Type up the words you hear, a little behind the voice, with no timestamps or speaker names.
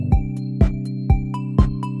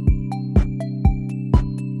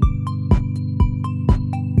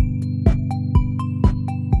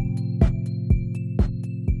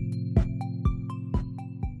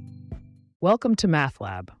Welcome to Math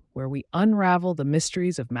Lab, where we unravel the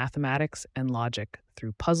mysteries of mathematics and logic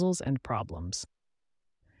through puzzles and problems.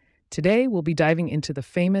 Today, we'll be diving into the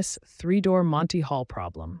famous three-door Monty Hall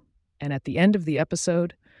problem, and at the end of the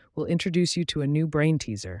episode, we'll introduce you to a new brain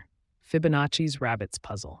teaser, Fibonacci's Rabbits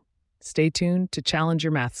Puzzle. Stay tuned to challenge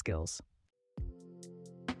your math skills.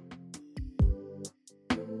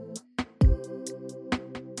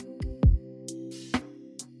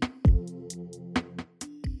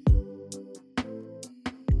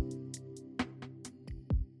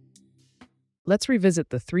 Let's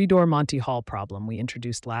revisit the three-door Monty Hall problem we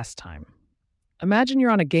introduced last time. Imagine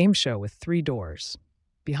you're on a game show with three doors.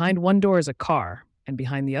 Behind one door is a car, and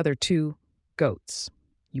behind the other two, goats.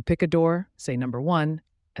 You pick a door, say number 1,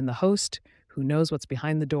 and the host, who knows what's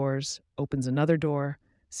behind the doors, opens another door,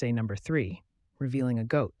 say number 3, revealing a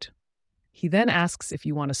goat. He then asks if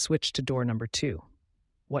you want to switch to door number 2.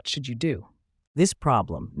 What should you do? This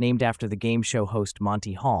problem, named after the game show host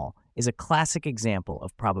Monty Hall, is a classic example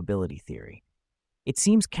of probability theory. It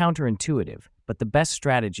seems counterintuitive, but the best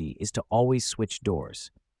strategy is to always switch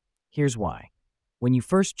doors. Here's why. When you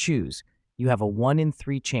first choose, you have a 1 in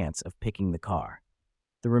 3 chance of picking the car.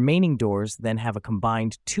 The remaining doors then have a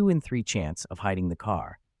combined 2 in 3 chance of hiding the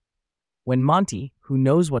car. When Monty, who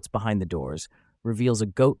knows what's behind the doors, reveals a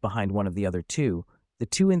goat behind one of the other two, the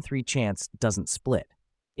 2 in 3 chance doesn't split.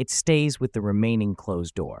 It stays with the remaining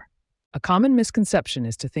closed door. A common misconception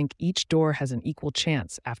is to think each door has an equal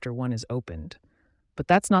chance after one is opened. But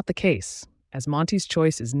that's not the case, as Monty's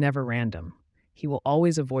choice is never random. He will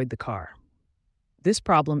always avoid the car. This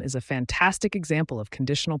problem is a fantastic example of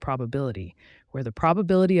conditional probability, where the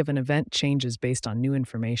probability of an event changes based on new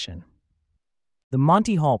information. The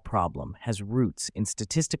Monty Hall problem has roots in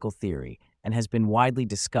statistical theory and has been widely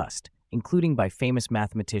discussed, including by famous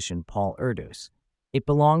mathematician Paul Erdős. It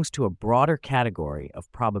belongs to a broader category of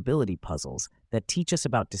probability puzzles that teach us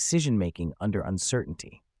about decision-making under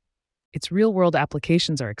uncertainty. Its real-world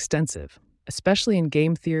applications are extensive, especially in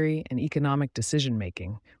game theory and economic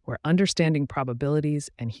decision-making, where understanding probabilities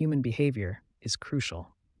and human behavior is crucial.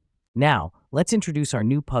 Now, let's introduce our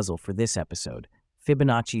new puzzle for this episode,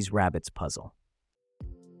 Fibonacci's Rabbits Puzzle.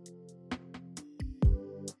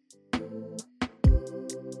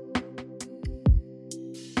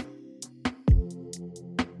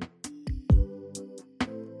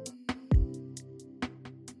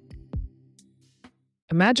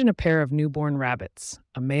 Imagine a pair of newborn rabbits,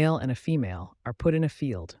 a male and a female, are put in a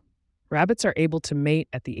field. Rabbits are able to mate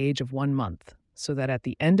at the age of 1 month, so that at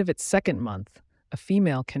the end of its second month, a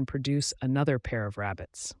female can produce another pair of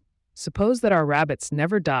rabbits. Suppose that our rabbits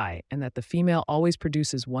never die and that the female always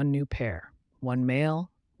produces one new pair, one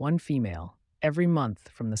male, one female, every month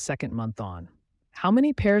from the second month on. How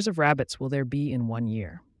many pairs of rabbits will there be in 1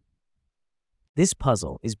 year? This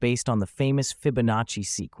puzzle is based on the famous Fibonacci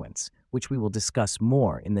sequence, which we will discuss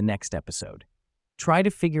more in the next episode. Try to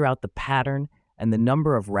figure out the pattern and the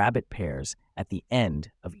number of rabbit pairs at the end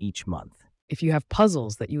of each month. If you have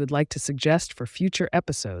puzzles that you would like to suggest for future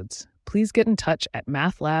episodes, please get in touch at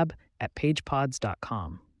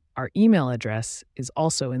mathlab@pagepods.com. Our email address is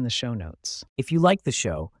also in the show notes. If you like the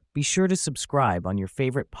show, be sure to subscribe on your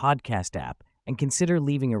favorite podcast app and consider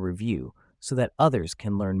leaving a review so that others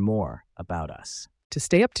can learn more about us. To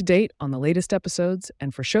stay up to date on the latest episodes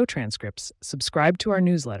and for show transcripts, subscribe to our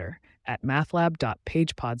newsletter at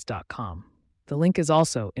mathlab.pagepods.com. The link is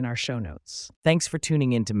also in our show notes. Thanks for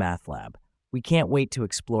tuning in to Math Lab. We can't wait to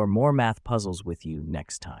explore more math puzzles with you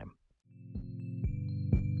next time.